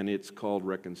 and it's called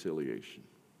reconciliation.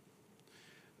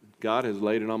 God has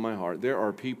laid it on my heart. There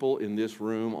are people in this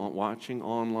room watching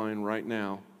online right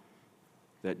now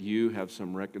that you have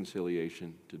some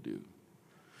reconciliation to do.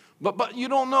 But you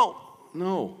don't know.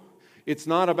 No. It's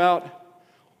not about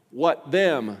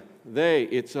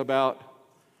it's about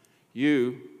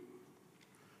you.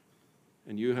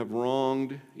 And you have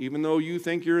wronged, even though you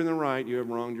think you're in the right, you have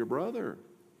wronged your brother.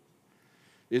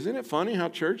 Isn't it funny how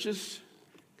churches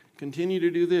continue to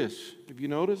do this? Have you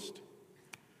noticed?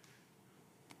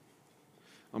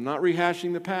 I'm not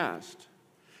rehashing the past.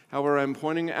 However, I'm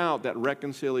pointing out that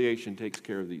reconciliation takes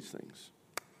care of these things.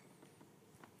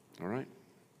 All right?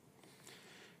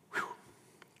 Whew.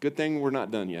 Good thing we're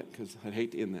not done yet, because I'd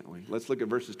hate to end that way. Let's look at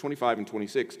verses 25 and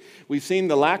 26. We've seen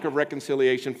the lack of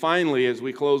reconciliation. Finally, as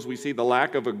we close, we see the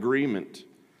lack of agreement.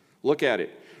 Look at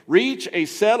it. Reach a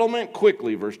settlement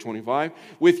quickly, verse 25,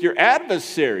 with your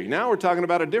adversary. Now we're talking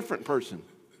about a different person.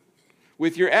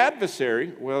 With your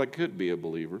adversary, well, it could be a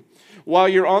believer, while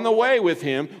you're on the way with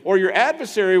him, or your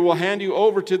adversary will hand you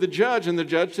over to the judge, and the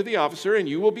judge to the officer, and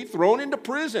you will be thrown into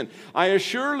prison. I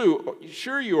assure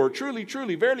you, or truly,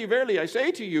 truly, verily, verily, I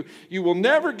say to you, you will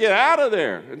never get out of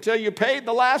there until you paid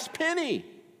the last penny.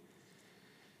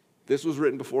 This was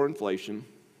written before inflation.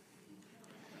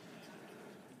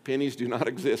 Pennies do not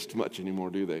exist much anymore,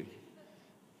 do they?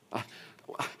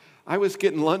 I was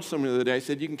getting lunch some the other day. I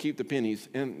said, you can keep the pennies.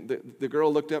 And the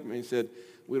girl looked up at me and said,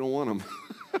 we don't want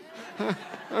them.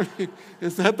 I mean,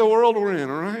 is that the world we're in,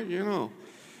 all right? You know,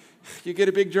 you get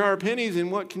a big jar of pennies,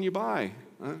 and what can you buy?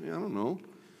 I don't know.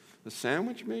 A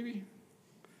sandwich, maybe?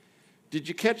 Did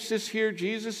you catch this here?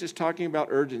 Jesus is talking about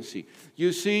urgency.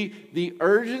 You see, the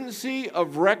urgency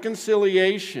of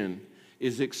reconciliation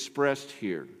is expressed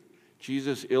here.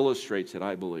 Jesus illustrates it,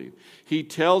 I believe. He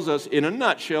tells us, in a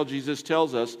nutshell, Jesus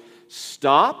tells us,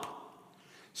 stop,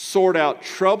 sort out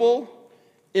trouble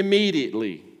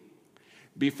immediately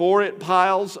before it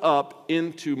piles up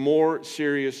into more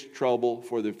serious trouble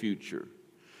for the future.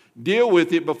 Deal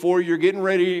with it before you're getting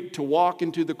ready to walk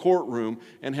into the courtroom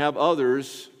and have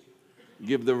others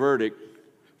give the verdict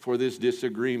for this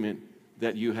disagreement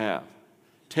that you have.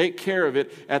 Take care of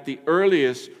it at the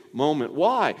earliest moment.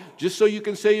 Why? Just so you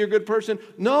can say you're a good person?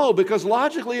 No, because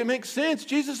logically it makes sense.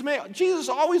 Jesus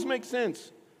always makes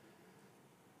sense.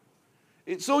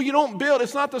 So you don't build.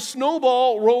 It's not the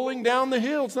snowball rolling down the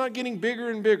hill. It's not getting bigger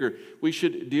and bigger. We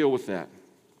should deal with that.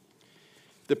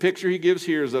 The picture he gives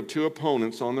here is of two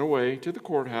opponents on their way to the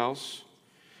courthouse.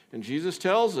 And Jesus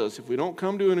tells us if we don't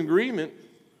come to an agreement,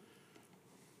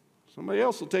 somebody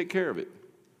else will take care of it.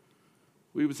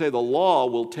 We would say the law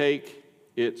will take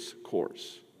its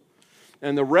course.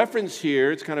 And the reference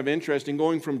here, it's kind of interesting,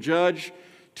 going from judge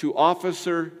to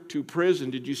officer to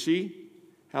prison. Did you see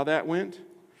how that went?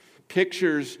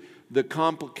 Pictures the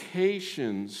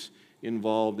complications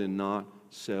involved in not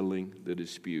settling the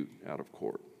dispute out of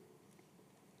court.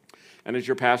 And as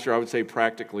your pastor, I would say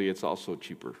practically it's also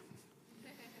cheaper.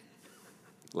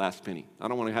 Last penny. I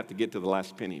don't want to have to get to the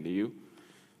last penny, do you?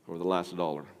 Or the last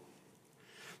dollar.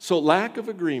 So lack of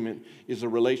agreement is a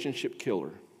relationship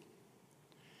killer.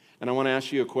 And I want to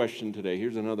ask you a question today.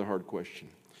 Here's another hard question.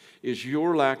 Is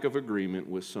your lack of agreement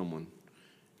with someone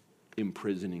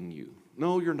imprisoning you?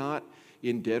 No, you're not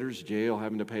in debtor's jail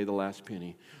having to pay the last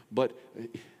penny. But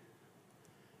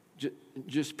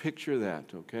just picture that,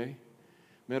 okay?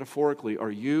 Metaphorically,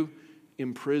 are you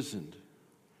imprisoned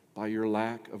by your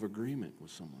lack of agreement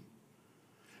with someone?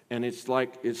 And it's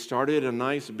like it started a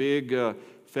nice big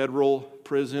federal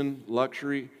prison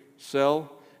luxury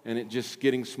cell, and it just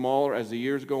getting smaller as the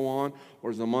years go on,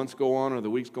 or as the months go on, or the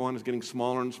weeks go on, it's getting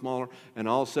smaller and smaller, and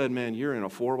all of a sudden, man, you're in a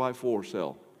 4x4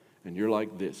 cell, and you're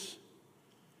like this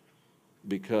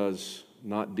because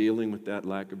not dealing with that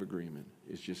lack of agreement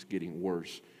is just getting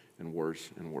worse and worse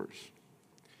and worse.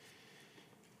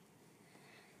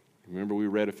 Remember we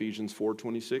read Ephesians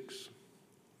 4:26?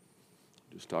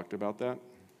 Just talked about that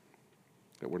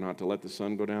we're not to let the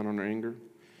sun go down on our anger.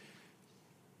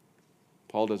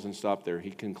 Paul doesn't stop there. He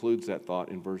concludes that thought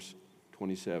in verse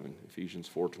 27, Ephesians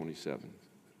 4:27,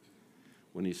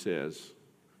 when he says,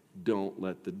 don't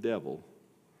give the devil,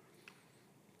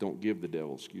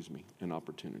 an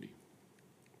opportunity.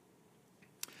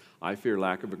 I fear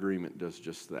lack of agreement does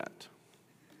just that.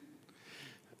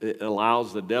 It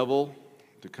allows the devil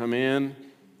to come in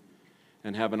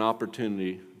and have an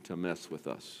opportunity to mess with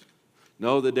us.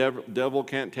 No, the devil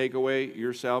can't take away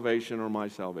your salvation or my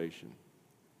salvation.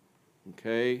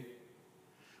 Okay?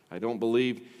 I don't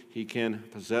believe he can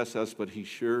possess us, but he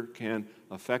sure can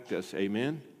affect us.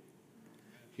 Amen?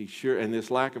 And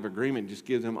this lack of agreement just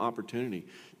gives him opportunity.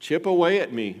 Chip away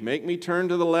at me. Make me turn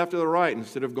to the left or the right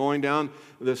instead of going down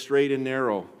the straight and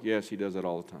narrow. Yes, he does that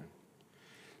all the time.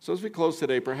 So as we close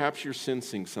today, perhaps you're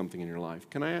sensing something in your life.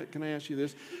 Can I ask you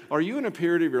this? Are you in a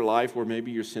period of your life where maybe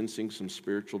you're sensing some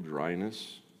spiritual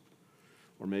dryness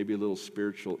or maybe a little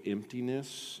spiritual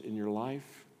emptiness in your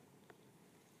life?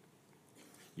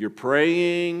 You're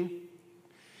praying.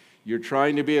 You're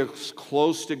trying to be as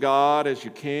close to God as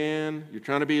you can. You're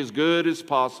trying to be as good as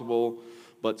possible,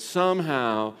 but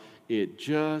somehow it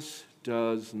just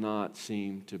does not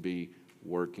seem to be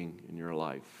working in your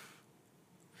life.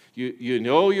 You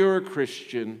know you're a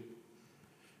Christian.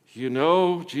 You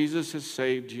know Jesus has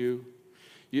saved you.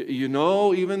 You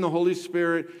know even the Holy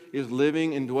Spirit is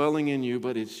living and dwelling in you,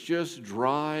 but it's just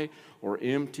dry or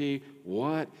empty.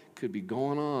 What could be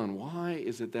going on? Why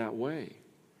is it that way?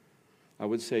 I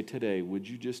would say today, would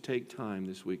you just take time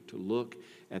this week to look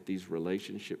at these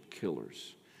relationship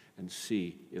killers and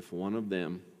see if one of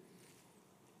them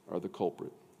are the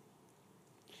culprit?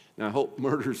 Now, I hope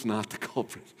murder's not the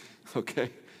culprit,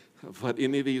 okay? But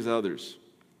any of these others,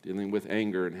 dealing with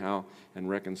anger and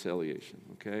reconciliation,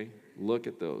 okay? Look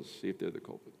at those, see if they're the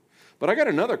culprit. But I got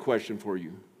another question for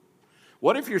you.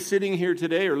 What if you're sitting here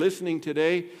today or listening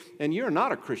today and you're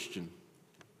not a Christian?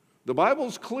 The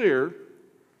Bible's clear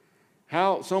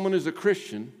how someone is a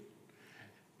Christian,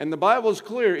 and the Bible's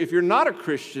clear, if you're not a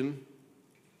Christian,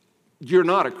 you're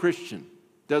not a Christian.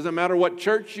 Doesn't matter what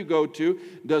church you go to,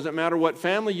 doesn't matter what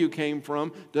family you came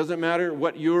from, doesn't matter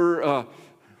what your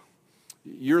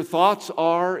thoughts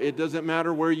are, it doesn't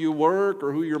matter where you work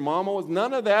or who your mama was,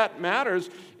 none of that matters.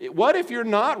 What if you're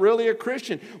not really a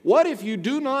Christian? What if you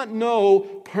do not know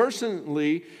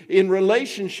personally in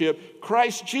relationship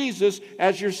Christ Jesus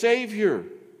as your Savior?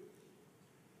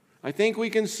 I think we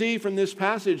can see from this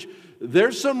passage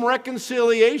there's some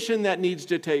reconciliation that needs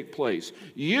to take place.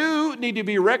 You need to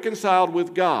be reconciled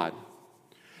with God.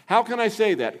 How can I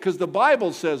say that? Because the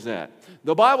Bible says that.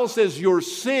 The Bible says your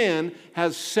sin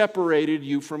has separated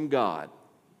you from God.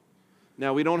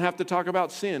 Now, we don't have to talk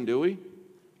about sin, do we?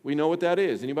 We know what that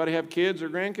is. Anybody have kids or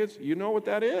grandkids? You know what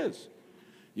that is.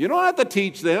 You don't have to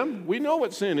teach them. We know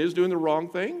what sin is, doing the wrong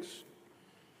things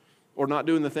or not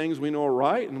doing the things we know are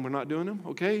right and we're not doing them.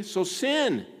 Okay, so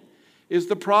sin is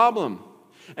the problem.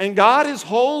 And God is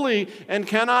holy and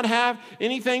cannot have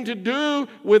anything to do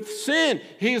with sin.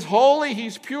 He's holy,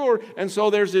 He's pure, and so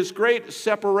there's this great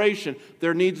separation.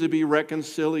 There needs to be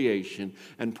reconciliation.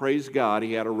 And praise God,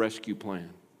 He had a rescue plan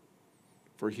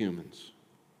for humans.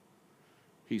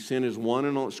 He sent His one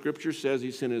and only, Scripture says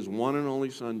He sent His one and only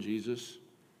Son, Jesus,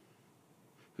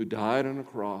 who died on a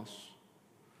cross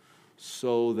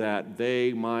so that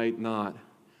they might not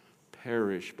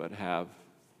perish but have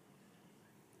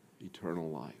eternal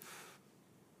life.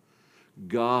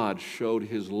 God showed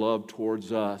His love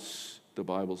towards us, the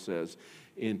Bible says,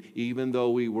 and even though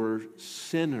we were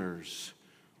sinners,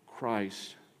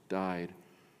 Christ died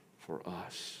for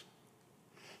us.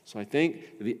 So I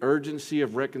think the urgency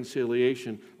of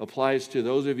reconciliation applies to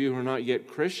those of you who are not yet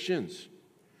Christians.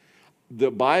 The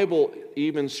Bible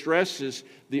even stresses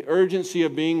the urgency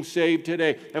of being saved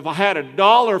today. If I had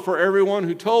 $1 for everyone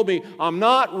who told me, I'm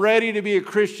not ready to be a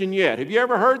Christian yet. Have you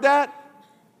ever heard that?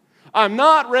 I'm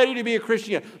not ready to be a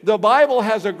Christian yet. The Bible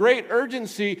has a great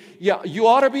urgency. Yeah, you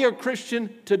ought to be a Christian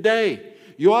today.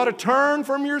 You ought to turn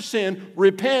from your sin,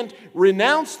 repent,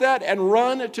 renounce that, and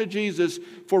run to Jesus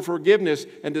for forgiveness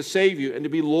and to save you and to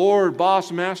be Lord,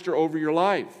 boss, master over your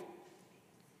life.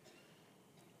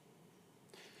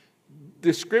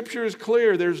 The Scripture is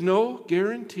clear. There's no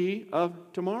guarantee of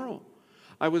tomorrow.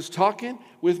 I was talking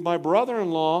with my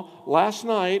brother-in-law last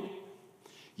night,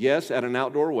 yes, at an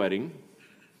outdoor wedding.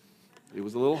 It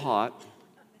was a little hot.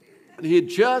 He had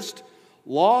just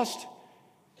lost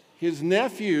his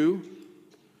nephew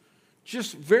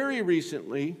just very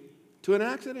recently to an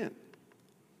accident.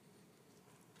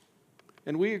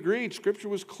 And we agreed, Scripture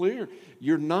was clear.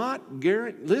 You're not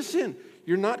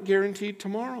guaranteed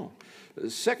tomorrow.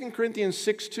 2 Corinthians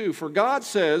 6:2, for God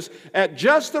says, at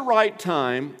just the right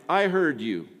time I heard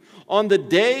you. On the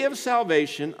day of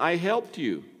salvation I helped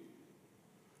you.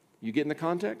 You getting the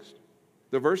context?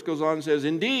 The verse goes on and says,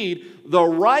 indeed, the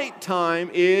right time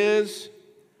is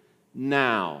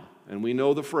now. And we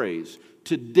know the phrase,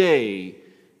 today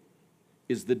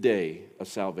is the day of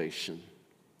salvation.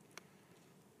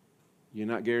 You're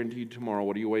not guaranteed tomorrow.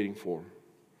 What are you waiting for?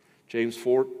 James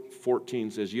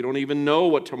 4:14 says, you don't even know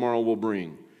what tomorrow will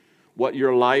bring, what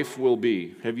your life will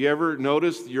be. Have you ever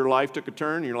noticed your life took a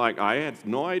turn? You're like, I had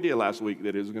no idea last week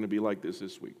that it was going to be like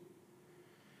this week.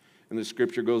 And the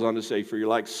Scripture goes on to say, for you're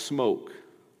like smoke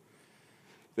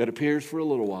that appears for a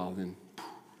little while, then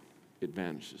it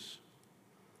vanishes.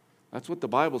 That's what the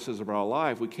Bible says about our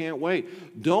life. We can't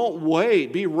wait. Don't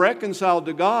wait. Be reconciled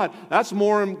to God. That's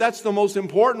the most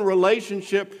important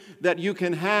relationship that you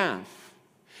can have.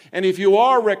 And if you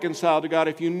are reconciled to God,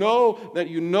 if you know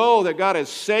that God has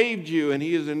saved you and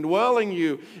He is indwelling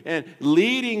you and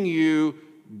leading you,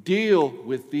 deal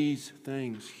with these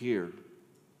things here.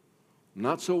 I'm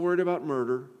not so worried about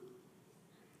murder.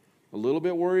 A little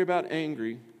bit worried about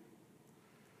angry.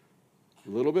 A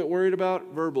little bit worried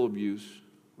about verbal abuse.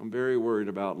 I'm very worried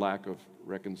about lack of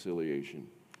reconciliation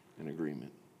and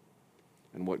agreement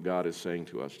and what God is saying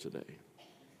to us today.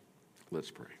 Let's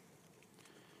pray.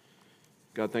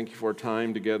 God, thank you for our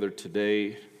time together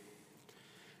today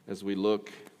as we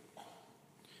look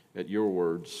at your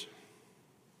words.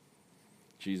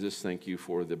 Jesus, thank you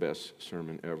for the best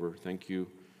sermon ever. Thank you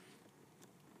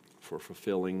for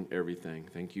fulfilling everything.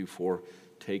 Thank you for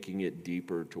taking it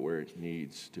deeper to where it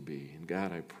needs to be. And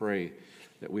God, I pray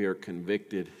that we are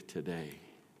convicted today.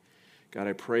 God,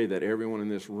 I pray that everyone in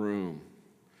this room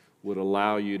would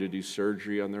allow you to do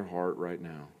surgery on their heart right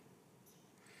now.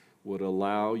 Would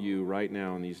allow you right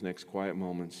now in these next quiet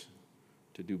moments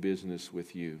to do business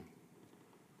with you.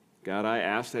 God, I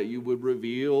ask that you would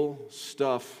reveal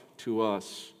stuff to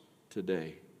us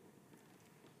today.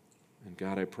 And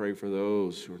God, I pray for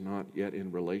those who are not yet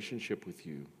in relationship with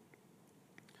you,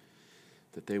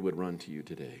 that they would run to you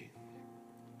today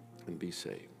and be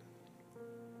saved.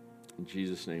 In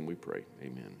Jesus' name we pray.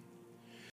 Amen.